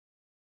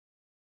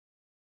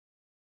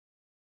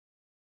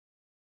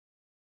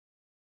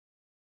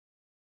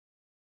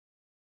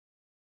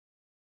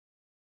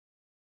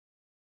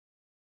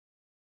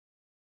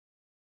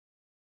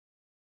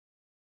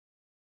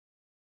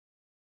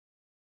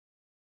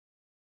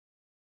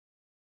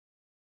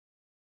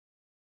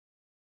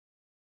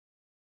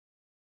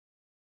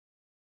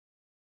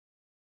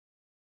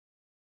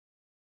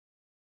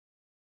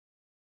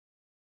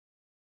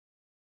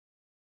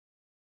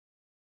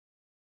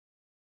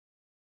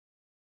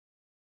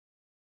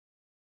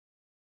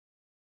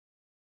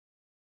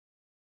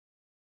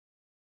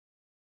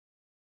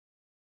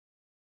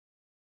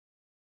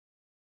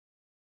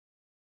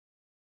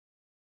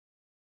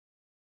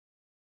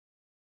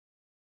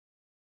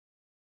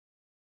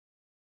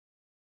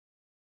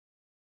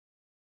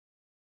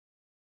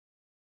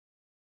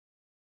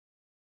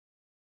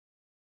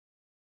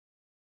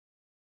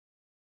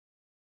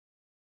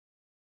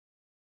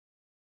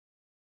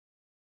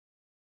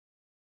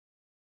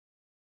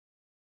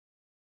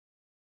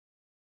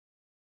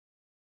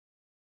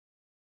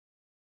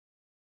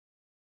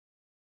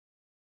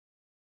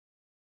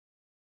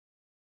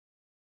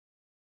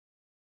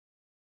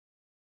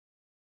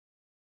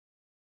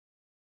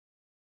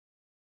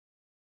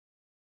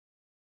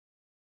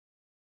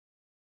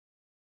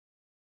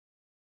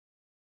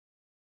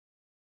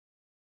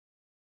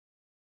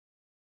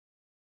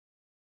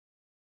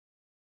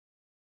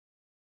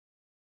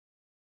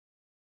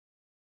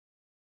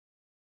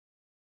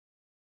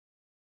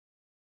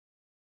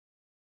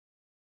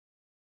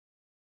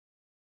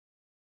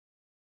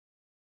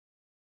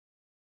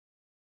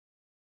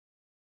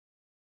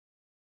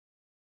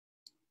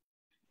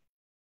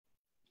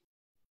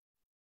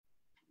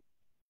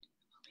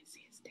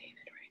see is David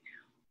right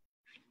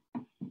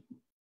now.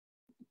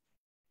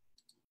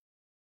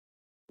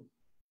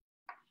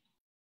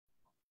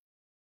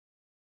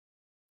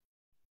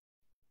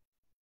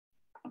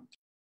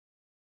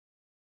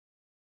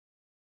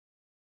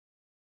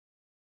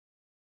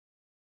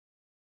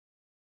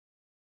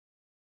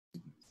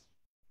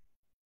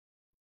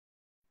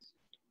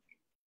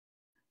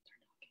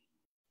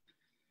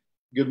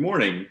 Good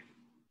morning.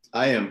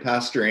 I am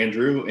Pastor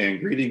Andrew, and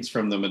greetings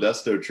from the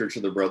Modesto Church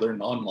of the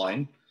Brethren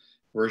online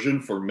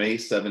version for May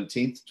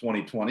 17th,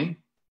 2020.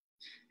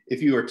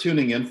 If you are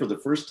tuning in for the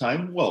first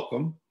time,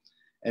 welcome.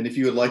 And if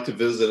you would like to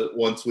visit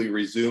once we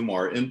resume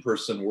our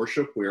in-person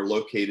worship, we are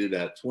located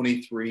at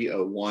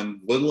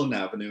 2301 Woodland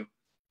Avenue,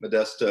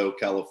 Modesto,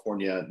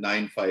 California,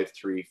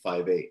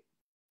 95358.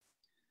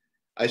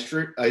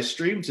 I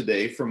stream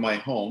today from my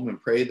home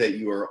and pray that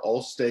you are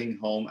all staying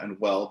home and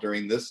well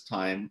during this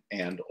time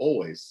and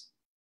always.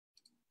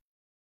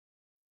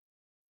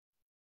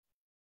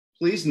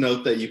 Please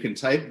note that you can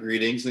type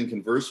greetings and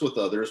converse with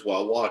others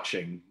while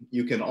watching.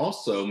 You can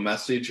also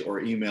message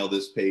or email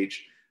this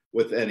page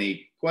with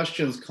any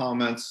questions,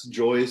 comments,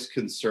 joys,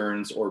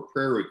 concerns, or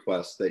prayer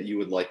requests that you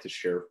would like to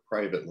share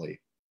privately.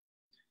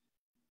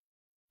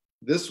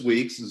 This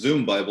week's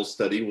Zoom Bible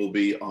study will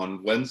be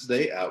on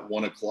Wednesday at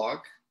 1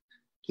 o'clock.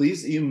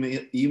 Please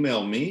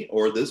email me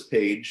or this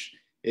page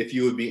if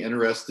you would be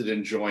interested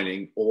in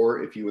joining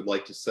or if you would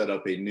like to set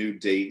up a new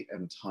date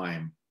and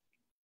time.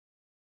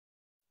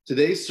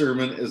 Today's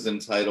sermon is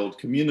entitled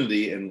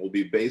Community and will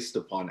be based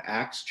upon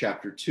Acts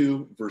chapter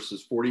 2,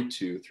 verses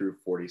 42 through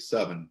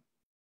 47.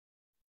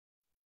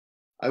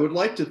 I would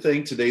like to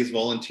thank today's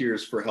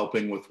volunteers for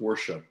helping with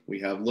worship. We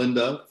have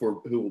Linda,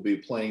 who will be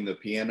playing the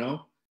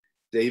piano,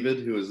 David,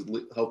 who is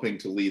helping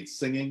to lead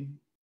singing,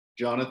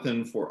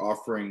 Jonathan for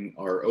offering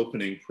our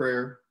opening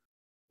prayer,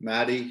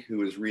 Maddie,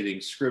 who is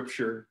reading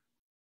scripture,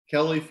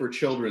 Kelly for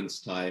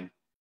children's time,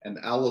 and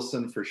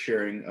Allison for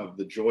sharing of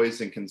the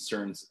joys and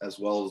concerns, as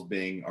well as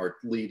being our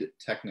lead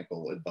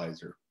technical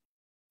advisor.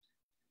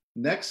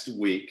 Next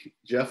week,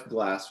 Jeff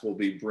Glass will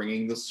be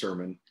bringing the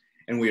sermon,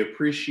 and we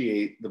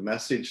appreciate the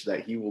message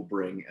that he will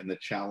bring and the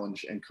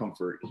challenge and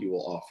comfort he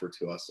will offer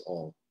to us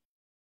all.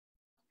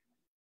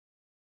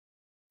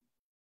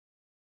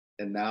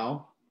 And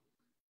now,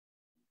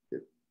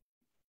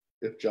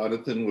 if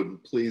Jonathan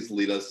would please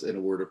lead us in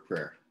a word of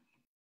prayer.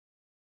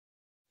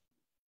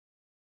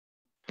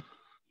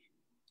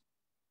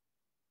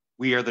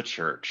 We are the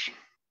church.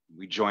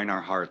 We join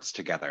our hearts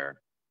together.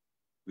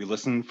 We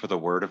listen for the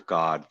word of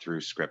God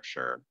through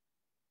scripture.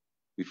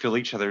 We feel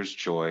each other's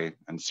joy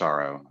and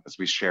sorrow as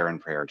we share in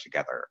prayer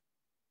together.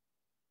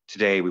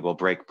 Today we will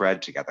break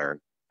bread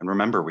together and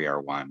remember we are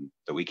one,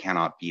 that we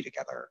cannot be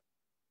together.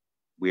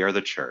 We are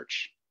the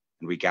church,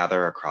 and we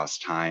gather across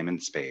time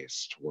and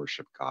space to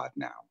worship God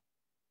now.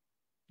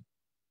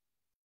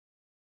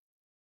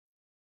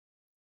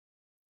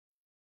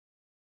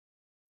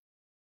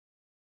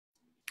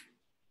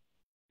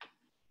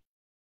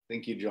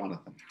 Thank you,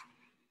 Jonathan.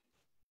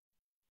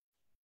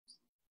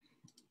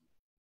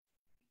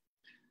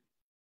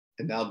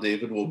 And now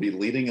David will be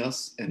leading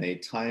us in a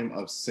time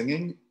of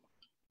singing.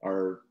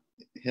 Our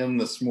hymn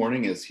this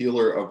morning is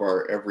Healer of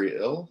Our Every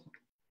Ill,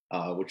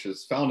 which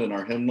is found in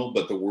our hymnal,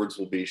 but the words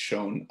will be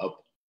shown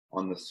up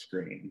on the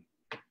screen.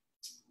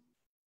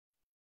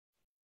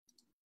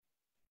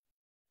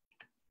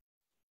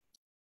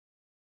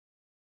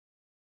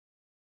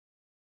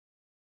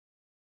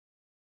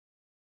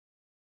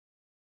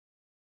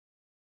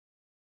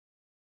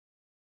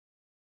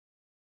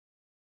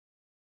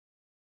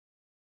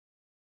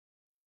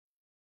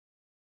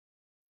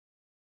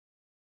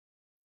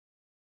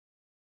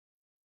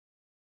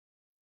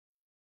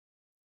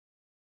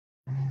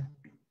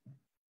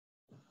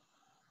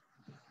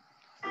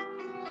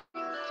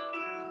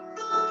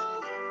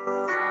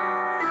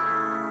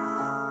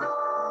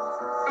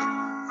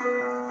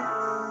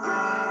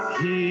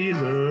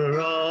 Healer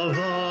of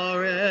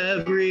our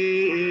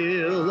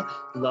every ill,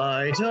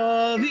 light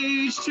of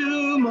each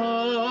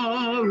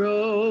tomorrow,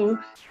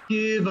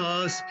 give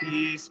us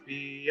peace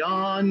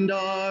beyond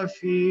our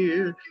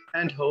fear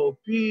and hope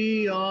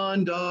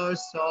beyond our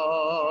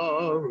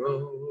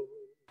sorrow.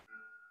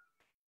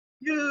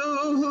 You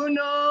who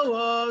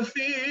know of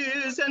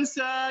fears and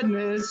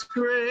sadness,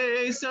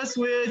 grace us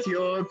with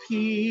your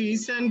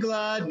peace and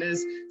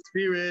gladness.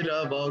 Spirit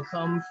of all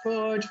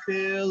comfort,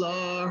 fill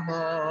our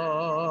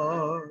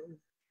heart.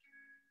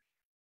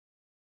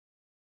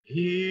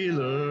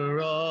 Healer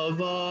of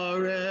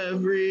our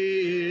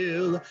every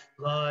ill,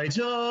 light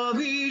of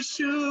each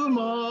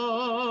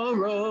tomorrow,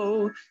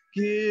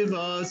 give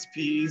us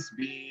peace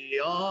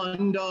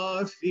beyond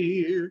our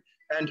fear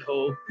and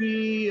hope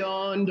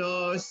beyond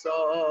our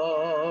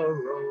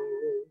sorrow.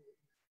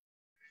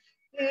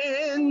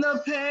 In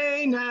the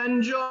pain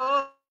and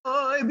joy,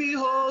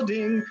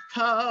 beholding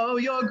how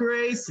your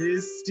grace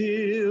is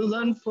still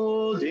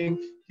unfolding,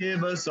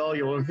 give us all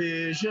your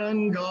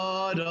vision,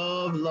 God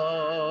of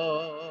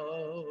love.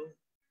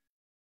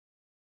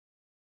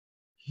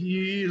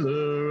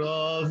 Healer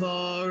of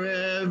our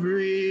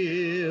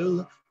every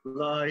ill,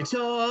 light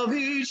of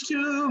each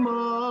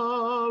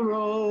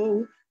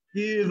tomorrow.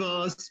 Give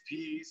us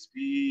peace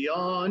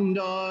beyond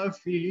our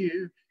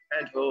fear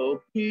and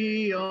hope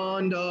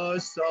beyond our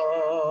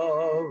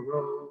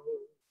sorrow.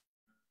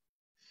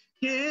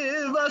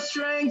 Give us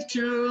strength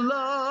to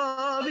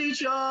love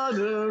each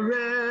other,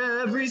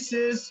 every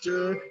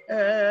sister,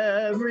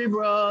 every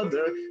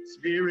brother.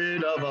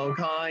 Spirit of all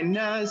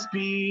kindness,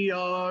 be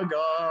our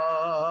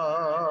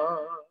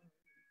God.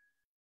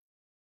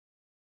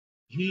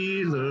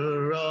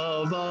 Healer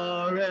of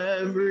our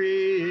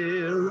every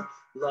ill,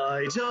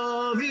 light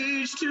of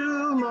each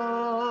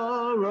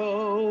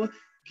tomorrow.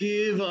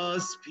 Give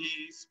us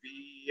peace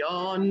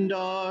beyond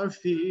our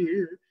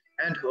fear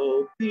and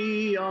hope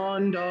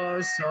beyond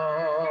our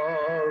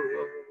sorrow.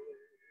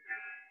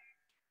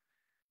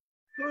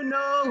 Who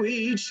know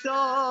each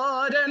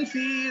thought and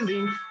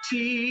feeling,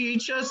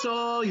 teach us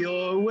all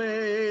your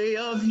way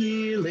of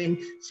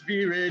healing.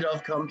 Spirit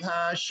of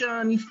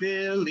compassion,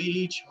 fill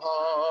each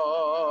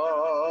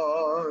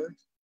heart.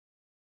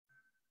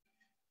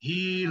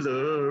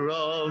 Healer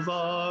of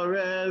our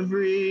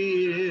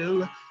every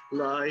ill,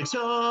 light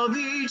of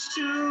each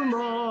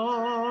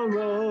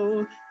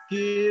tomorrow.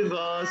 Give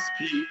us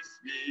peace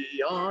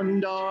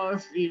beyond our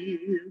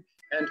fear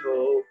and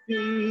hope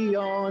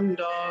beyond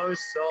our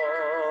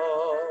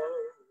sorrow.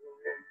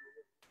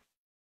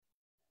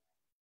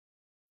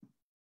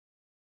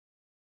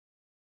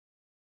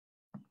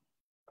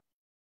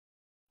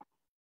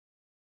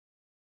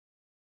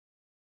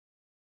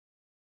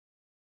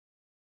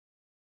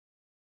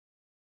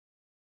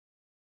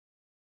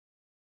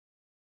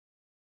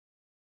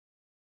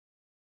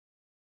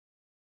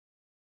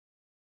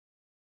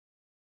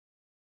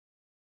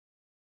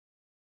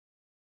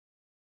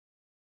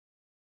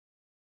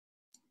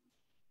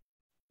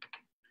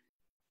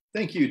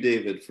 Thank you,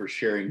 David, for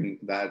sharing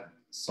that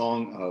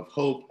song of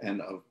hope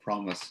and of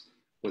promise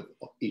with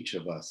each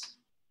of us.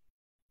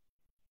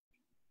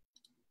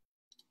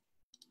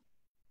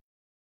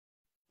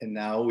 And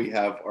now we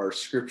have our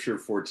scripture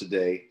for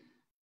today,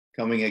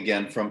 coming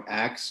again from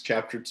Acts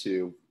chapter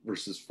 2,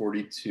 verses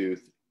 42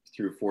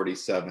 through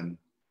 47.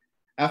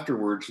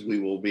 Afterwards, we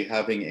will be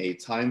having a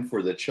time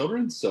for the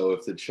children. So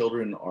if the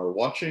children are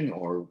watching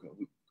or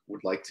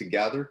would like to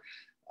gather,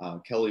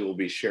 Kelly will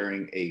be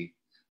sharing a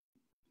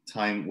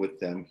time with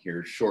them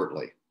here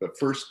shortly. But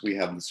first, we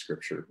have the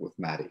scripture with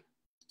Maddie.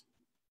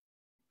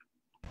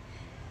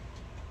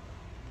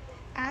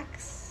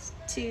 Acts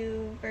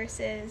 2,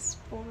 verses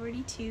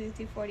 42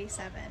 through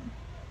 47.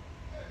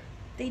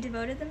 They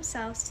devoted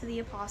themselves to the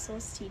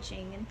apostles'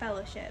 teaching and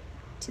fellowship,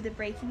 to the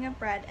breaking of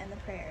bread and the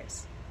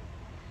prayers.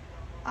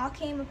 Awe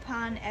came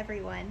upon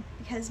everyone,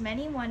 because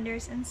many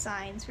wonders and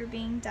signs were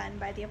being done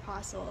by the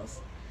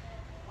apostles.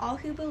 All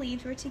who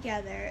believed were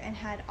together and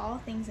had all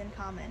things in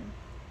common.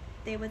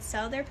 They would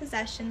sell their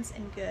possessions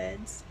and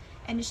goods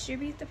and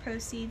distribute the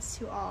proceeds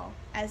to all,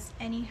 as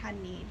any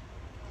had need.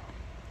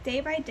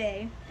 Day by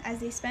day, as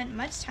they spent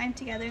much time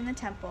together in the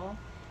temple,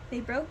 they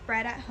broke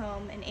bread at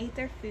home and ate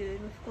their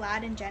food with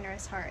glad and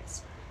generous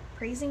hearts,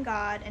 praising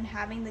God and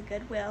having the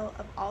goodwill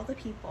of all the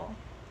people.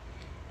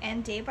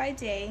 And day by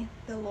day,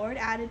 the Lord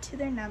added to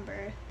their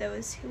number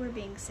those who were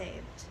being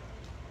saved.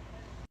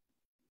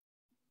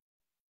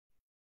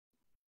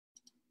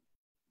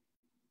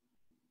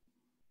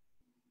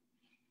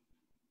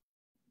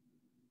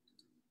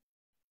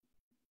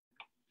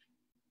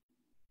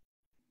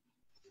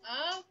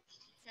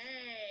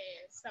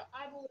 Okay, so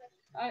I believe.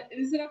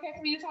 Is it okay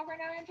for me to talk right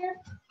now, Andrew?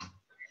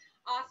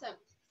 Awesome.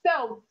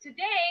 So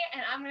today,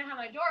 and I'm going to have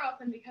my door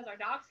open because our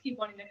dogs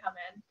keep wanting to come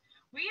in,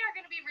 we are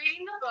going to be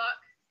reading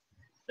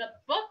the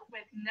book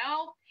with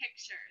no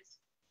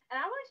pictures.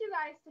 And I want you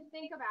guys to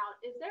think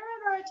about, is there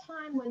ever a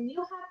time when you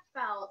have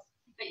felt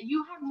that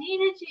you have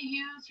needed to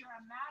use your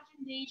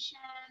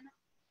imagination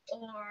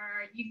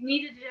or you've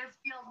needed to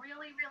just feel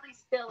really, really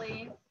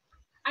silly?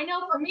 I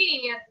know for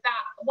me,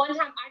 that one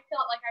time I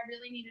felt like I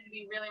really needed to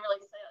be really,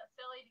 really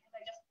silly because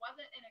I just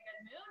wasn't in a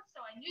good mood.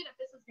 So I knew that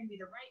this was going to be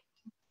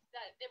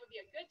that it would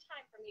be a good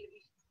time for me to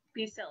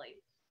be silly.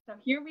 So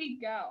here we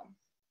go.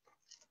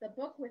 The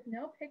Book with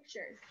No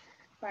Pictures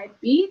by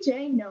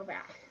B.J.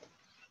 Novak.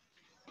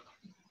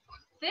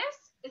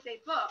 This is a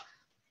book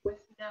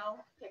with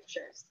no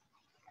pictures.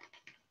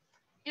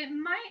 It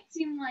might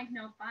seem like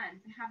no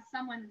fun to have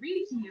someone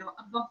read to you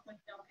a book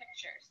with no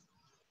pictures.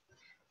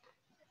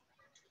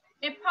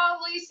 It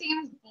probably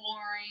seems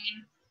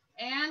boring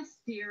and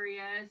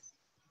serious,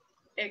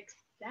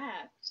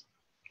 except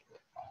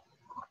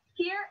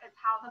here is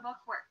how the book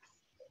works.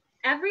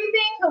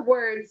 Everything the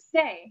words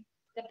say,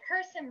 the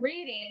person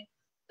reading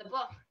the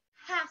book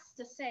has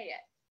to say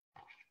it,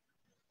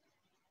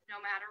 no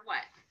matter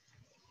what.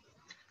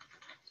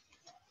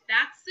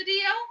 That's the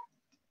deal.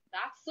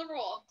 That's the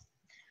rule.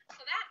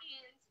 So that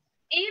means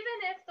even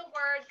if the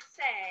words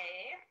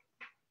say,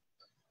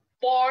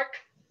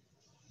 bark,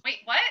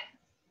 wait, what?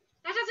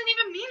 That doesn't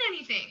even mean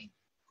anything.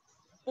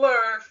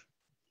 Blurf.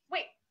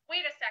 Wait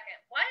a second.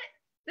 What?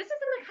 This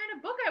isn't the kind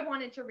of book I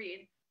wanted to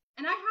read.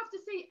 And I have to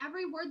say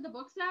every word the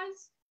book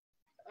says?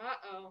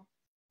 Uh-oh.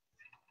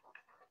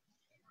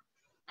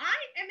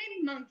 am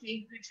a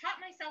monkey who taught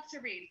myself to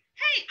read.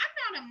 Hey, I'm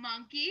not a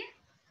monkey.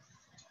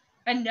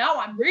 And now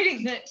I'm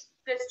reading this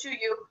to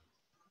you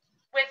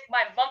with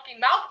my monkey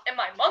mouth and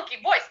my monkey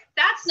voice.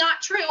 That's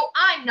not true.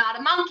 I'm not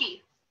a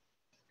monkey.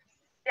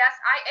 Yes,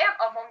 I am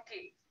a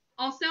monkey.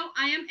 Also,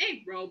 I am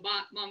a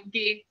robot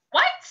monkey.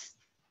 What?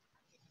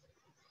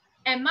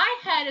 And my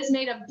head is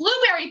made of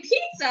blueberry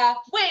pizza.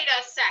 Wait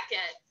a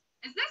second.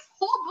 Is this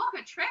whole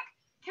book a trick?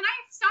 Can I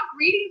stop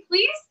reading,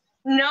 please?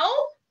 No?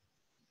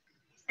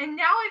 And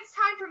now it's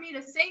time for me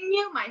to sing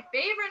you my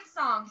favorite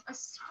song. A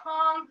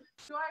song.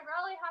 Do I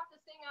really have to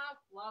sing a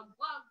glug,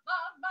 glug,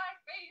 glug, my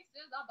face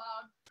is a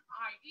bug.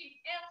 I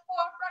eat ants for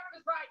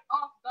breakfast right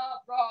off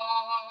the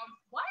rug.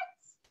 What?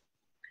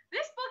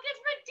 This book is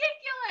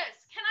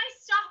ridiculous. Can I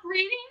stop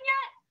reading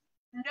yet?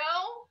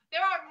 No,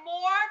 there are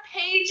more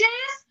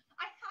pages.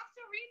 I have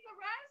to read the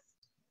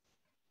rest.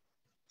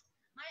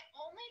 My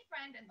only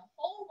friend in the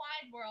whole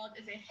wide world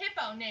is a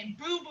hippo named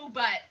Boo Boo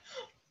Butt.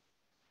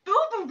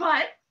 Boo Boo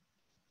Butt?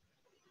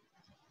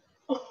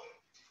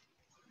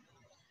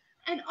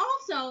 And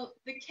also,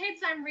 the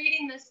kids I'm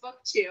reading this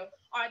book to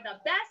are the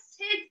best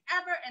kids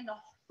ever in the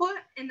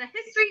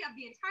history of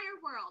the entire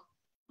world.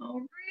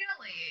 Oh,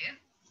 really?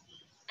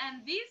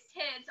 And these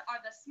kids are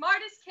the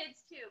smartest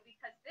kids too,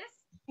 because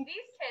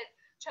these kids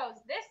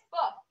chose this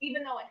book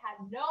even though it had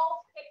no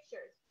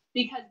pictures,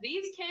 because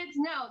these kids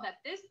know that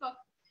this book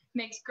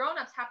makes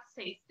grown-ups have to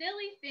say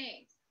silly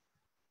things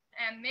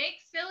and make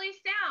silly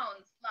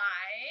sounds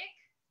like,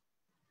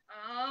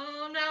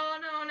 oh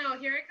no,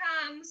 here it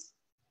comes.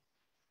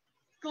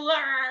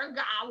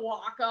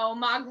 Glurgawako,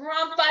 my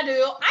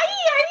grumpadoo,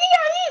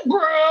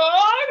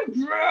 brog,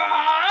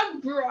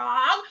 brog,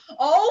 brog,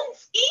 oh,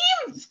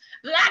 eems,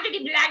 blackety,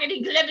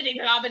 blackety, glibbity,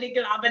 globbity,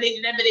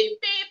 globbity, libbity,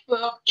 beep,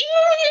 boop,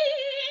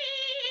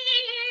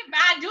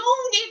 my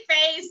doongy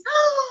face.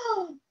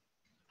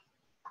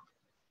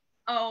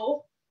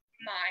 Oh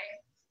my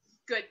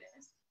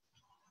goodness.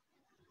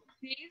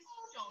 Please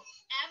don't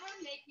ever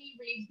make me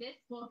read this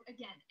book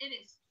again. It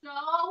is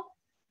so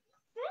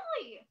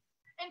silly.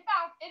 In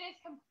fact, it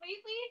is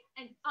completely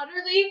and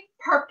utterly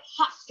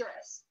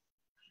preposterous.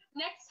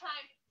 Next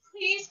time,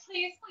 please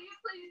choose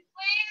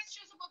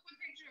a book with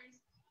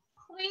pictures.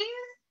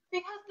 Please,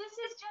 because this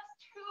is just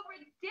too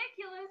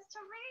ridiculous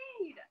to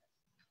read.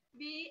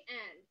 The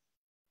end.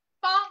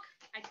 Bonk.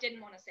 I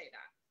didn't want to say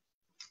that.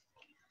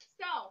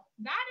 So,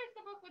 that is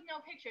the book with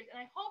no pictures,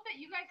 and I hope that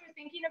you guys are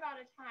thinking about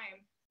a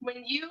time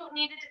when you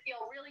needed to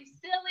feel really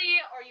silly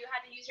or you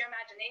had to use your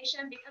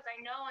imagination, because I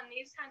know in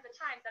these kinds of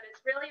times that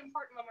it's really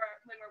important when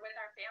we're with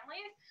our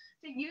families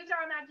to use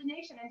our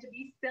imagination and to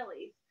be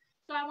silly.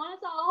 So I want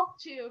us all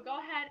to go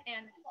ahead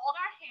and hold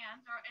our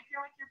hands, or if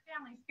you're with your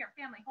family, here,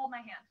 family, hold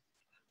my hand.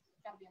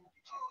 Gotta be in the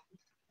picture.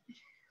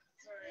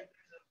 Sorry.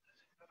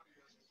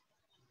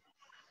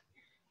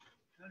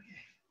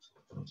 Okay.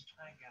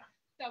 I got it.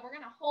 So we're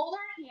gonna hold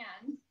our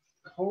hands.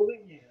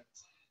 Holding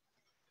hands.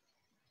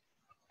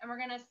 And we're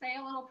going to say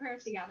a little prayer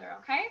together,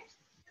 okay?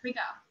 Here we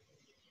go.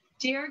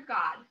 Dear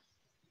God,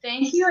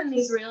 thank you in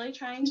these really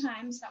trying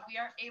times that we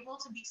are able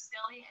to be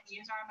silly and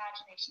use our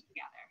imagination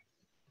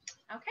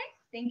together. Okay,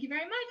 thank you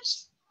very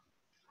much.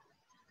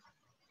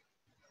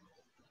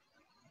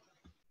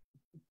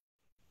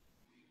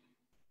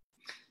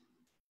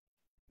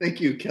 Thank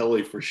you,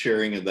 Kelly, for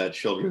sharing of that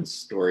children's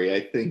story.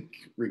 I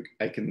think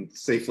I can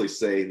safely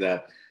say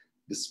that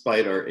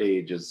despite our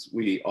ages,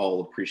 we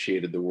all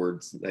appreciated the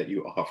words that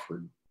you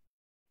offered.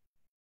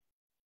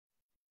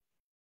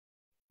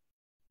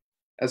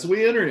 As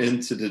we enter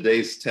into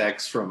today's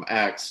text from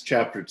Acts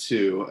chapter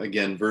 2,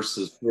 again,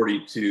 verses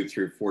 42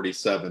 through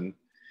 47,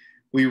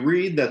 we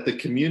read that the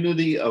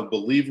community of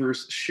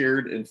believers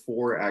shared in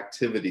 4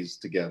 activities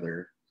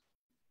together.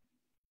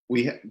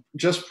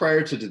 Just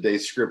prior to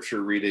today's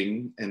scripture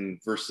reading in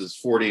verses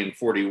 40 and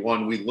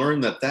 41, we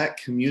learned that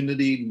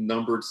community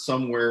numbered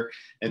somewhere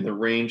in the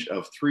range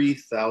of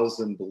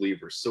 3,000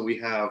 believers. So we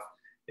have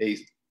a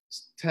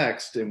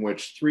text in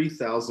which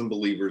 3,000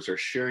 believers are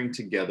sharing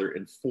together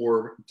in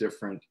 4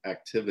 different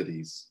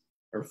activities,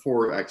 or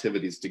 4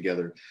 activities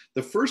together.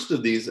 The first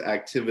of these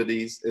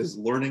activities is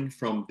learning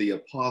from the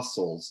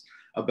apostles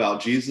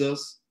about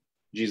Jesus,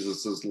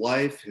 Jesus's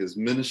life, his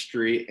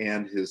ministry,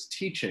 and his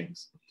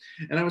teachings.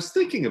 And I was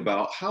thinking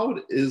about, how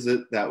is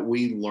it that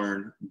we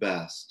learn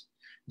best?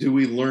 Do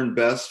we learn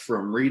best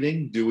from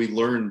reading? Do we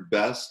learn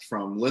best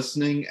from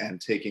listening and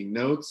taking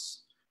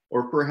notes?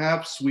 Or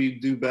perhaps we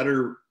do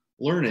better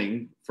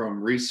learning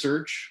from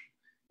research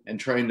and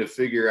trying to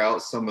figure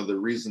out some of the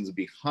reasons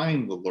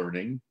behind the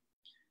learning?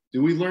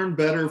 Do we learn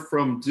better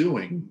from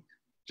doing,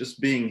 just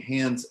being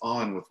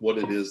hands-on with what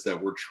it is that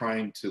we're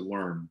trying to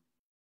learn?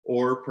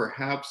 Or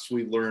perhaps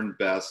we learn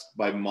best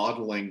by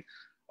modeling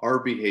our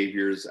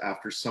behaviors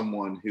after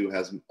someone who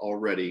has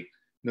already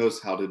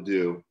knows how to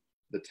do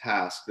the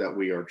task that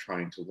we are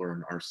trying to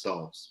learn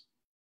ourselves.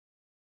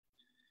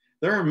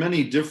 There are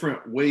many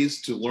different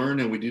ways to learn,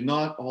 and we do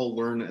not all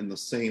learn in the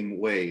same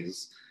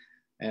ways.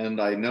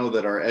 And I know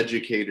that our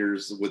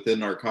educators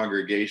within our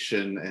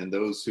congregation and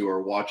those who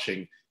are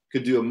watching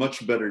could do a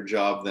much better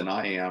job than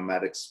I am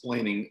at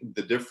explaining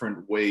the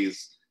different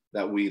ways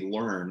that we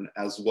learn,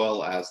 as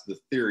well as the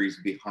theories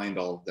behind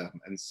all of them.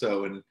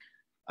 And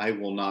I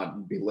will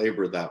not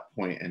belabor that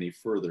point any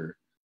further.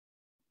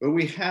 But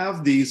we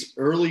have these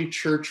early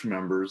church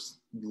members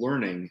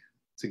learning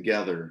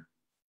together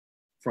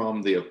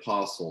from the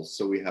apostles.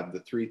 So we have the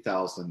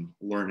 3,000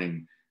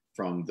 learning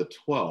from the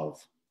 12.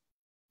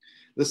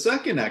 The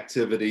second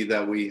activity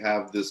that we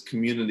have this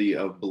community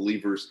of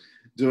believers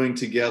doing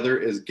together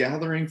is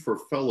gathering for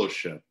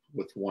fellowship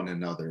with one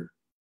another.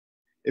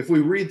 If we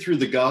read through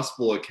the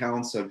gospel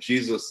accounts of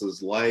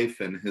Jesus's life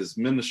and his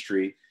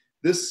ministry,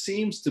 this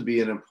seems to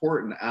be an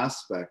important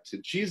aspect to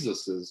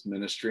Jesus's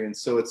ministry. And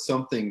so it's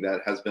something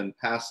that has been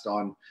passed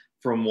on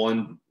from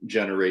one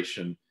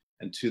generation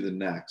and to the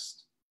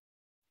next.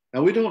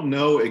 Now, we don't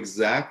know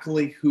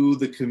exactly who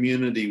the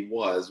community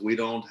was. We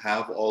don't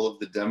have all of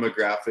the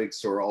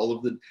demographics or all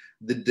of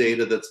the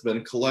data that's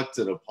been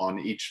collected upon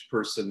each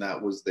person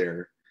that was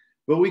there.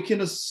 But we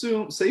can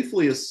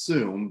safely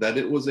assume that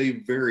it was a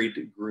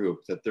varied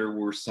group, that there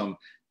were some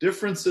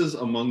differences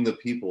among the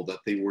people, that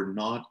they were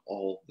not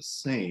all the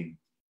same.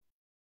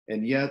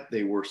 And yet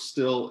they were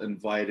still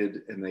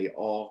invited and they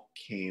all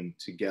came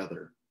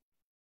together.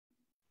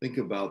 Think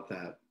about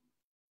that.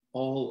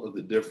 All of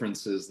the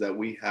differences that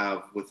we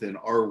have within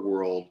our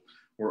world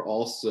were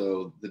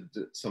also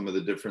some of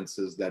the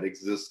differences that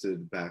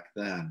existed back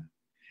then.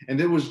 And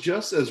it was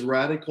just as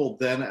radical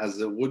then as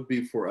it would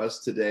be for us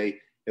today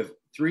if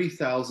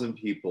 3,000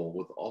 people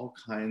with all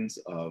kinds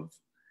of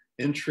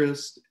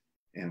interest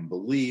and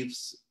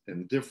beliefs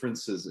and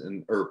differences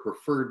or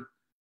preferred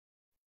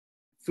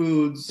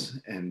foods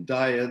and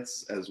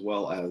diets, as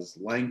well as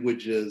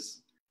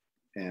languages,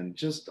 and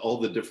just all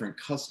the different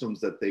customs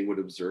that they would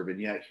observe.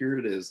 And yet here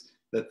it is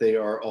that they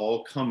are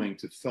all coming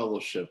to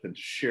fellowship and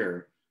to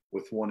share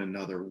with one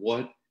another.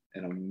 What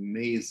an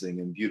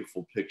amazing and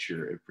beautiful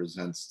picture it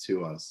presents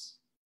to us.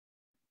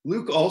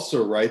 Luke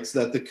also writes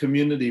that the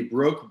community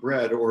broke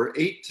bread or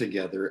ate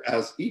together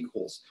as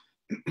equals,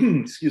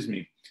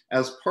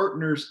 as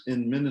partners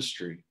in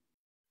ministry.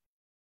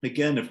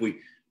 Again, if we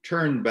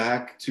turn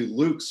back to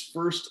Luke's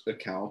first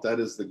account, that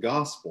is the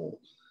gospel,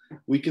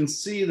 we can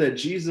see that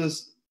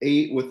Jesus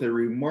ate with a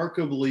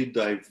remarkably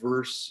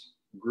diverse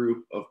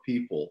group of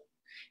people.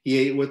 He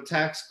ate with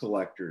tax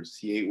collectors,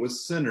 he ate with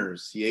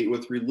sinners, he ate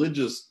with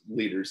religious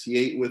leaders, he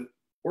ate with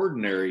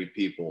ordinary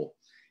people.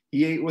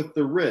 He ate with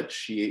the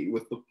rich, he ate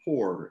with the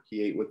poor,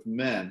 he ate with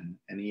men,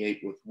 and he ate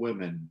with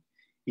women.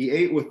 He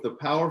ate with the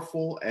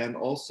powerful and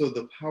also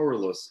the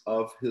powerless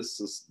of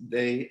his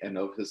day and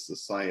of his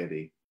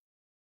society.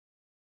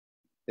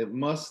 It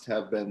must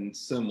have been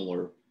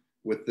similar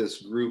with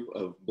this group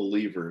of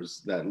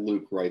believers that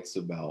Luke writes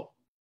about.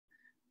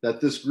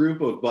 That this group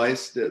of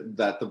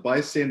that the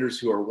bystanders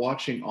who are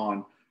watching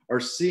on are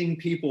seeing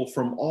people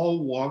from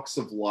all walks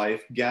of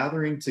life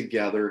gathering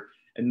together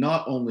and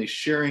not only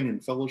sharing in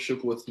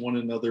fellowship with one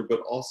another, but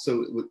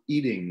also with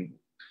eating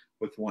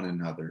with one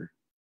another,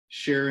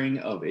 sharing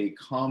of a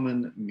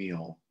common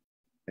meal.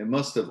 It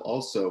must have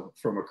also,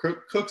 from a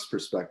cook's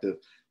perspective,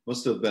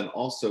 must have been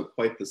also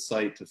quite the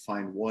sight to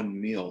find one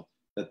meal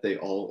that they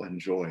all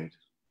enjoyed.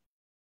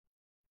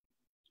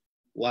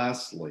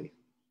 Lastly,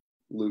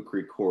 Luke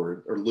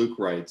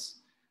writes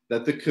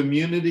that the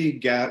community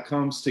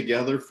comes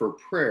together for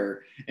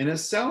prayer, and it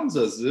sounds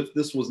as if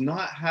this was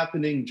not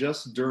happening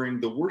just during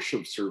the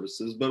worship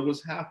services, but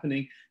was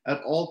happening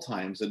at all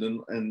times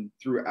and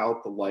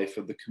throughout the life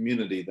of the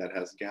community that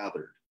has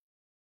gathered.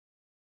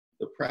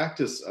 The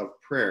practice of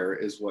prayer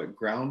is what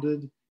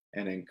grounded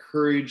and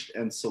encouraged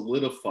and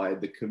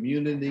solidified the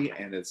community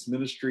and its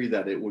ministry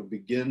that it would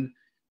begin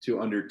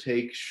to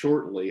undertake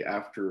shortly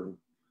after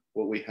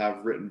what we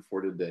have written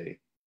for today.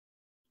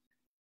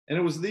 And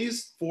it was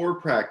these four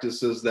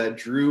practices that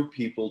drew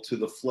people to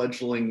the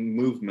fledgling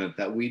movement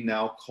that we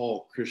now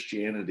call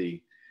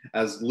Christianity.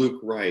 As Luke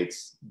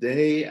writes,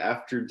 day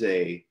after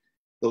day,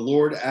 the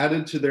Lord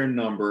added to their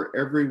number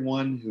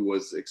everyone who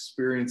was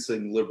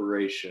experiencing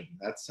liberation.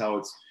 That's how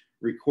it's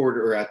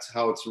recorded, or that's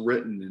how it's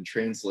written and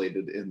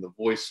translated in the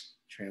Voice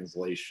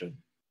translation.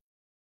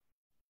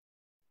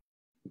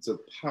 It's a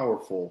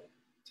powerful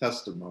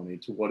testimony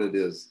to what it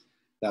is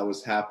that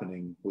was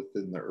happening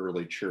within the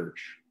early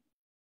church.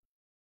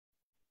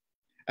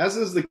 As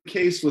is the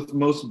case with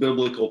most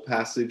biblical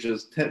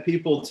passages,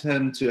 people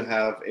tend to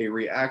have a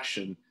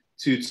reaction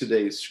to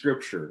today's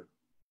scripture.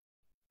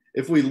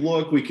 If we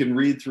look, we can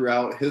read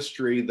throughout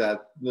history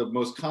that the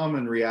most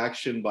common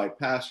reaction by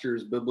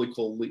pastors,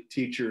 biblical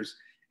teachers,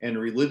 and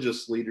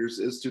religious leaders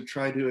is to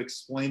try to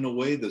explain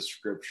away the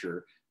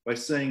scripture by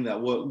saying that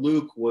what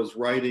Luke was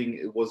writing,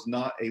 it was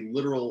not a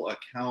literal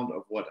account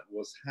of what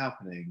was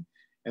happening.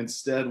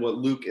 Instead, what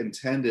Luke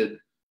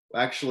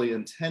actually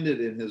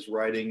intended in his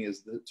writing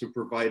is to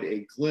provide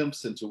a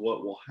glimpse into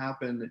what will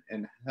happen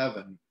in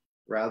heaven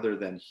rather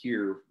than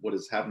what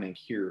is happening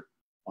here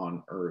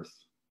on earth.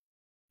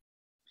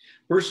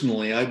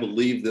 Personally, I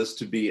believe this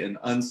to be an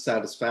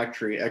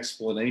unsatisfactory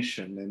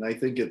explanation, and I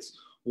think it's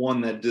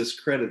one that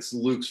discredits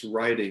Luke's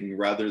writing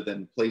rather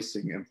than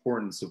placing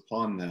importance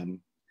upon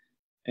them.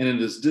 And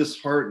it is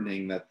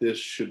disheartening that this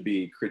should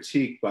be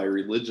critiqued by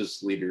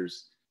religious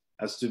leaders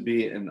as to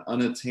be an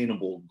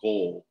unattainable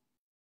goal,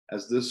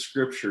 as this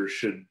scripture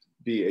should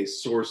be a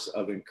source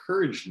of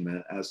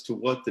encouragement as to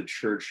what the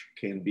church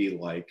can be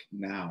like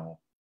now.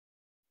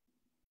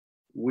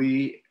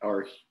 We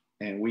are,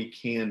 and we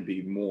can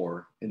be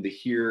more in the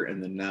here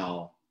and the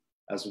now,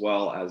 as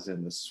well as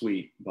in the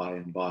sweet by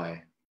and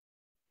by.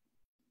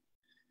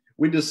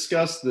 We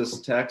discussed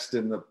this text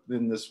in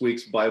this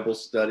week's Bible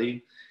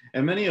study,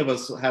 and many of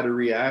us had a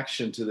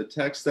reaction to the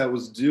text that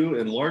was due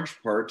in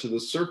large part to the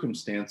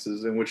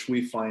circumstances in which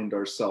we find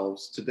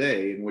ourselves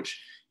today, in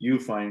which you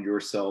find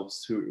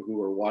yourselves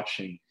who are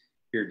watching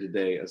here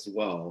today as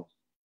well.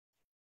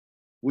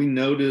 We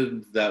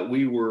noted that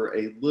we were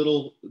a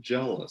little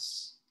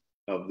jealous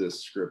of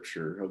this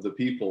scripture, of the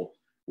people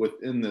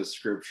within this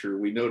scripture.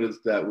 We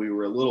noticed that we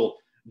were a little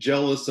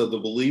jealous of the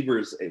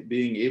believers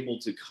being able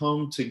to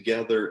come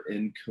together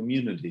in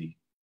community,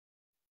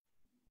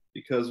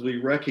 because we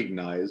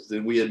recognized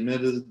and we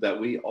admitted that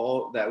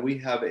we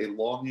have a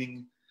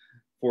longing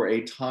for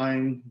a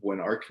time when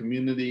our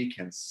community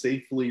can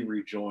safely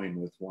rejoin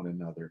with one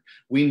another.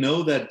 We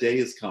know that day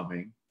is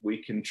coming.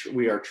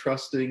 We are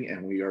trusting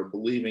and we are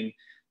believing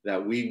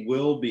that we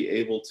will be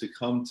able to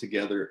come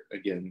together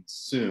again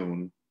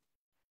soon.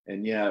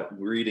 And yet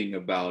reading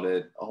about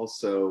it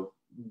also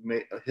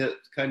hit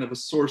kind of a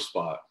sore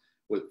spot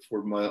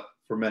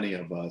for many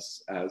of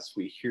us as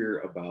we hear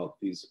about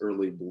these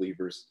early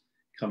believers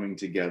coming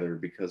together,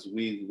 because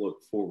we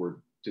look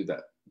forward to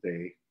that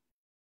day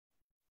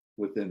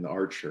within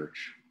our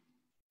church.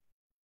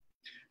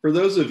 For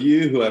those of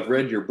you who have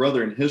read your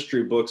brother in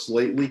history books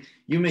lately,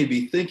 you may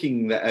be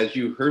thinking that as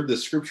you heard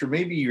this scripture,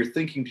 maybe you're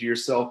thinking to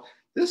yourself,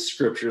 this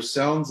scripture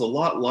sounds a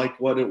lot like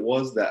what it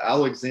was that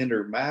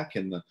Alexander Mack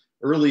and the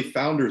early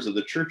founders of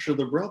the Church of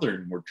the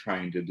Brethren were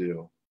trying to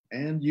do.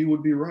 And you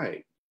would be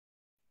right,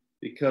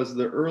 because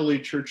the early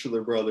Church of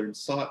the Brethren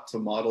sought to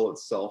model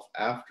itself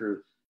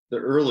after the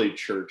early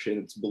church in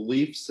its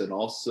beliefs and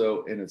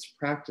also in its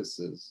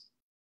practices.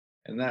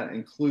 And that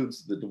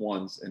includes the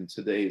ones in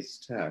today's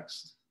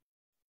text.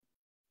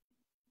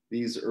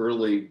 These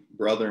early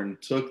brethren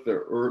took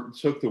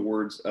the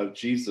words of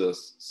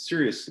Jesus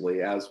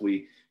seriously, as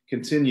we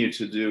continue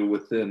to do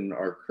within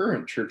our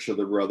current Church of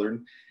the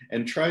Brethren,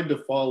 and tried to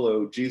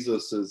follow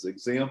Jesus's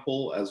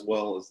example as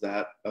well as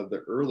that of the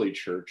early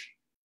church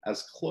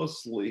as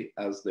closely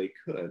as they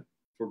could,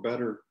 for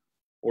better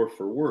or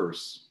for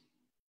worse.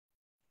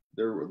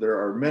 There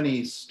are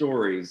many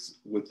stories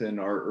within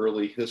our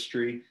early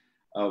history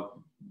of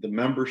the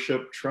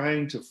membership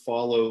trying to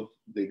follow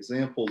the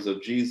examples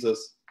of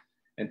Jesus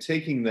and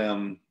taking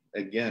them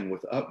again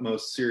with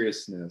utmost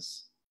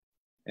seriousness,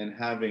 and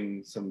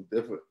having some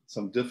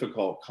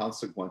difficult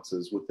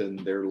consequences within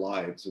their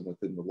lives and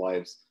within the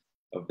lives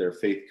of their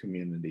faith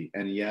community,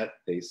 and yet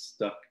they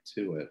stuck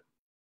to it.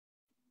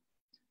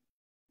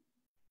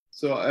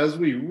 So as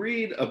we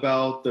read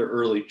about the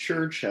early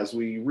church, as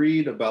we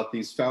read about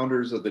these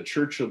founders of the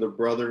Church of the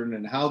Brethren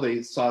and how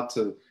they sought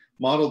to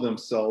model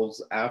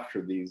themselves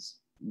after these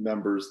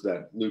members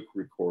that Luke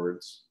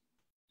records,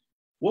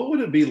 what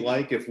would it be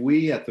like if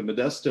we at the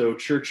Modesto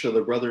Church of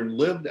the Brethren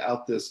lived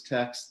out this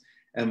text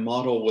and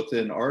model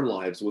within our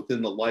lives,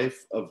 within the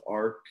life of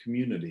our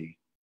community?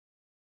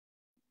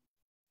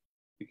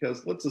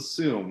 Because let's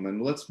assume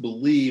and let's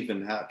believe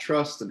and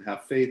trust and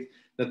have faith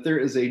that there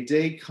is a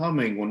day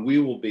coming when we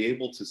will be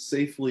able to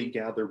safely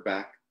gather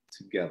back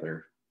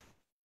together.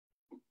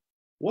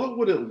 What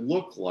would it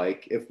look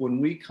like if when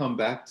we come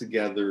back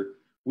together,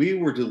 we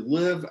were to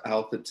live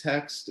out the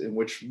text in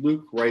which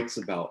Luke writes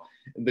about,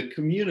 the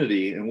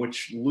community in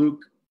which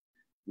Luke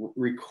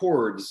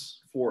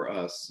records for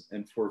us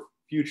and for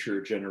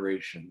future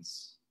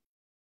generations?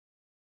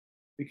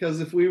 Because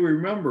if we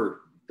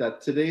remember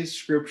that today's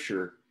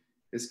scripture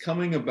is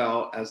coming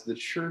about as the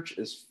church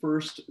is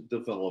first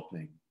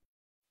developing,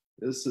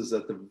 this is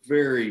at the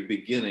very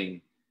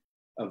beginning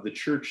of the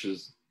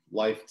church's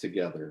life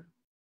together.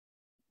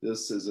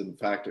 This is, in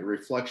fact, a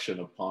reflection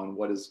upon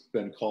what has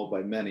been called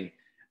by many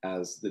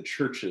as the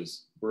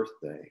church's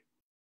birthday.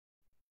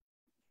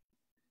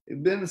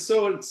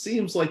 So it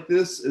seems like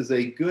this is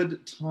a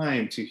good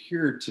time to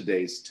hear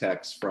today's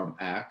text from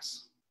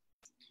Acts,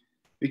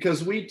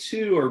 because we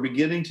too are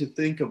beginning to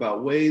think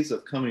about ways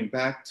of coming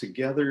back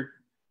together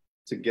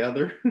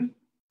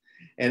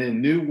and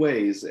in new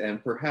ways,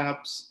 and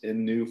perhaps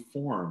in new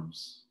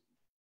forms.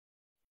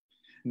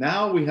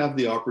 Now we have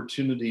the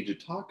opportunity to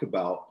talk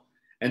about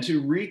and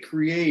to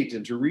recreate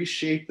and to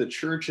reshape the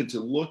church into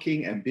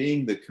looking and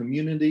being the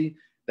community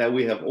that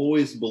we have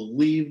always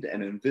believed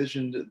and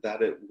envisioned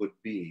that it would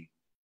be.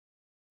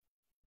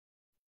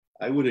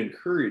 I would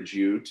encourage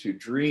you to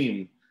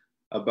dream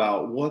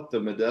about what the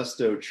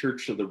Modesto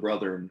Church of the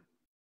Brethren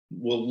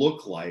will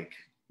look like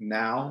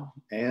now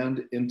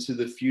and into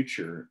the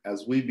future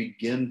as we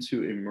begin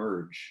to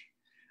emerge,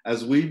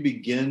 as we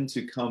begin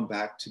to come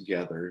back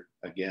together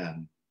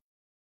again.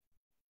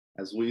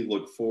 as we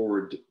look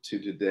forward to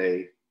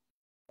today,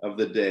 of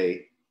the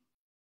day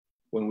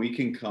when we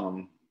can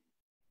come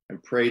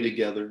and pray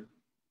together,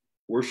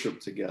 worship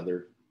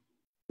together,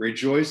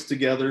 rejoice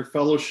together,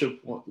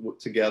 fellowship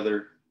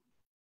together,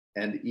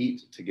 and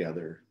eat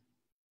together,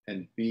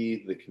 and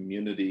be the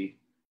community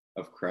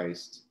of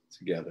Christ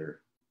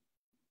together.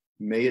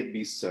 May it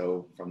be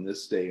so from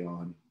this day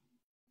on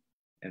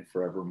and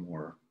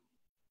forevermore.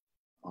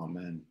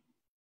 Amen.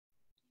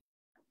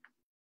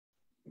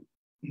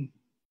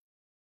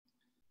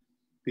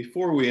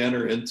 Before we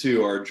enter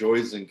into our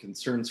joys and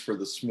concerns for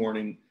this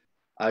morning,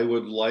 I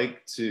would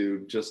like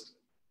to just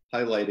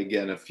highlight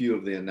again a few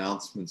of the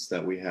announcements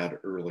that we had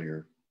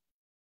earlier.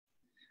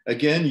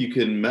 Again, you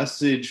can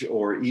message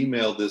or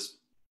email this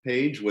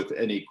page with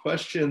any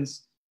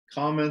questions,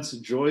 comments,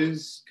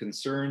 joys,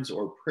 concerns,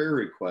 or prayer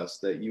requests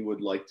that you would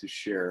like to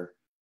share,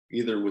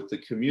 either with the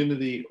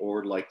community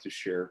or like to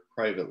share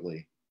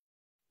privately.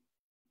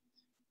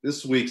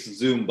 This week's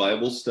Zoom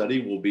Bible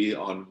study will be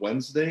on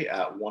Wednesday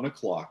at 1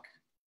 o'clock.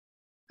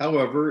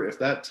 However, if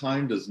that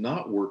time does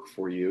not work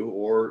for you,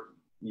 or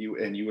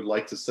you would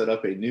like to set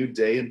up a new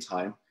day and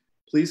time,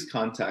 please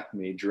contact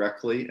me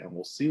directly and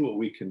we'll see what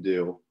we can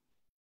do.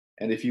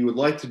 And if you would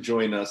like to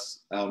join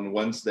us on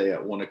Wednesday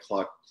at 1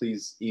 o'clock,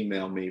 please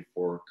email me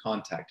for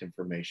contact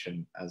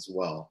information as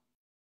well.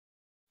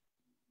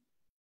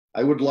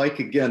 I would like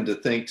again to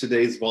thank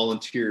today's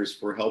volunteers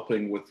for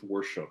helping with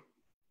worship.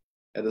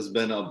 It has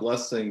been a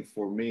blessing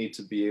for me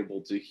to be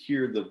able to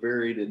hear the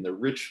varied and the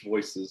rich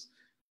voices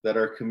that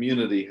our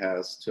community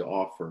has to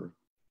offer.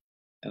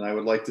 And I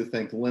would like to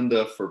thank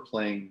Linda for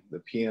playing the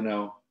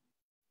piano,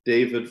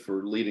 David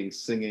for leading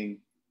singing,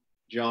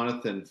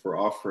 Jonathan for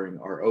offering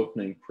our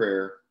opening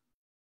prayer,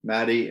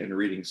 Maddie in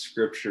reading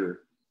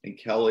scripture, and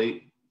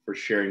Kelly for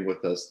sharing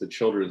with us the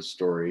children's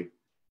story,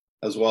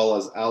 as well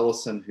as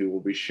Allison, who will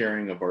be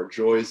sharing of our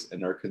joys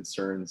and our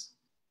concerns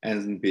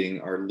and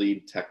being our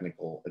lead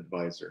technical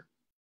advisor.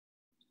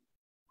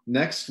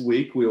 Next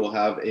week, we will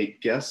have a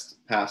guest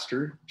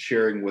pastor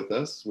sharing with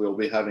us. We'll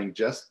be having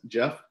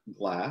Jeff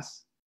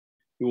Glass,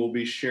 who will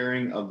be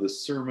sharing of the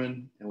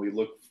sermon, and we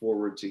look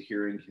forward to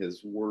hearing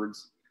his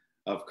words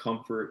of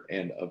comfort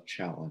and of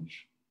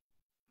challenge.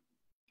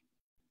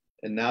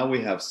 And now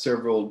we have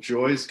several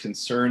joys,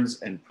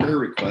 concerns, and prayer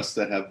requests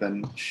that have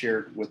been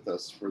shared with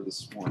us for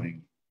this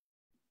morning.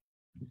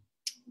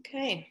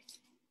 Okay.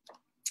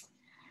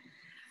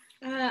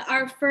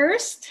 Our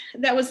first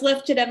that was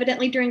lifted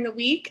evidently during the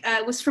week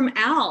was from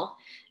Al.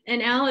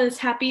 And Al is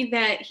happy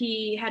that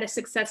he had a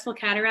successful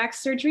cataract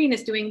surgery and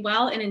is doing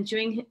well and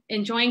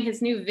enjoying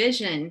his new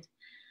vision.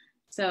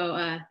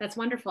 So that's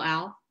wonderful,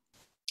 Al.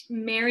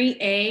 Mary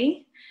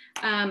A.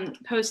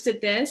 Posted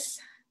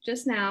this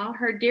just now.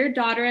 Her dear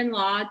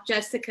daughter-in-law,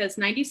 Jessica's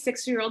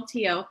 96-year-old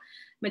Tio,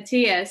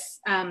 Matthias,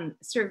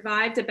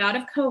 survived a bout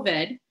of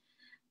COVID,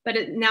 but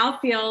it now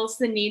feels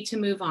the need to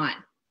move on.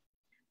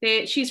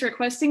 She's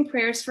requesting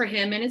prayers for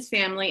him and his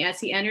family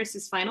as he enters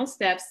his final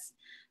steps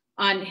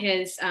on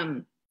his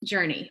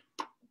journey.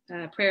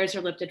 Prayers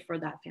are lifted for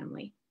that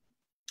family.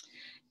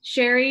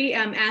 Sherry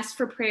asked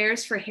for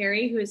prayers for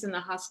Harry, who is in the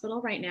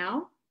hospital right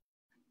now.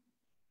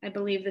 I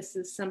believe this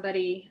is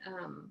somebody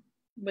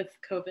with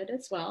COVID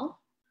as well.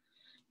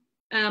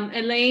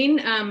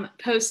 Elaine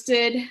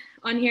posted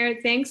on here,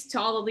 thanks to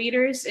all the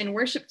leaders in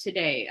worship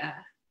today.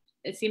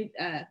 It seemed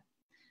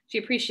she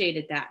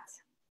appreciated that.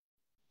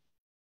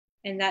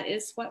 And that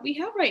is what we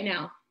have right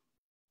now.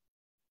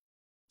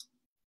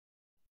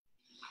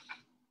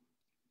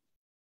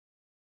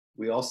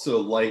 We also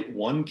light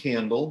one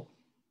candle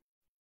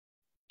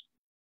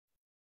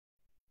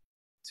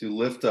to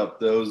lift up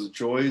those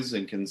joys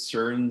and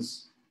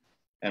concerns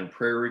and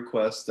prayer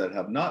requests that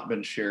have not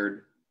been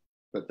shared,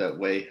 but that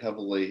weigh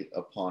heavily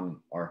upon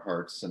our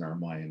hearts and our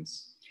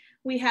minds.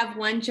 We have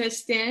one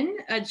just in,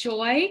 a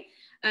joy.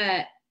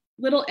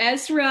 Little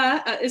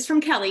Ezra is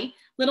from Kelly.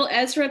 Little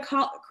Ezra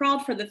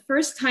crawled for the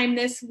first time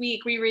this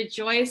week. We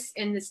rejoice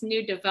in this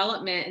new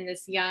development in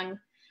this young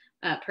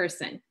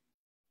person.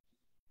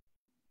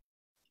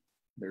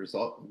 There's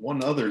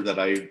one other that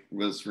I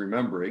was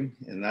remembering,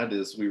 and that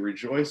is we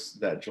rejoice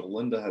that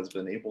Jolinda has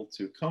been able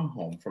to come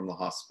home from the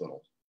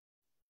hospital.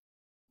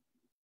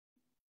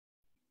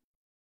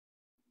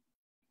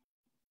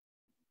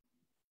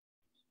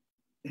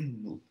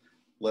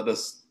 Let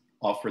us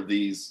offer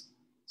these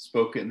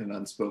spoken and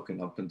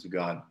unspoken up unto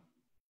God.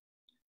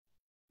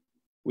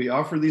 We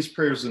offer these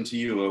prayers unto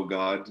you, O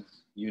God.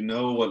 You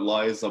know what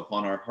lies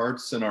upon our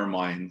hearts and our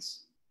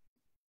minds.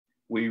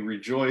 We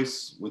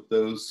rejoice with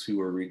those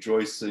who are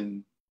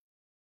rejoicing.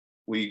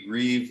 We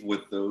grieve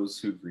with those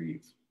who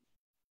grieve.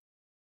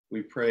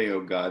 We pray,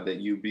 O God, that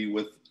you be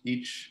with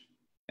each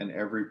and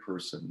every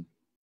person,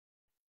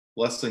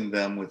 blessing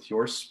them with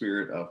your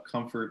spirit of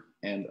comfort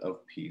and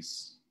of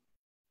peace.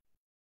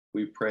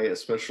 We pray a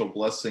special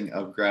blessing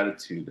of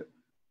gratitude,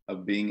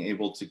 of being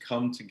able to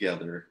come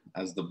together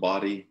as the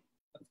body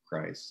of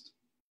Christ.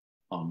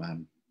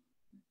 Amen.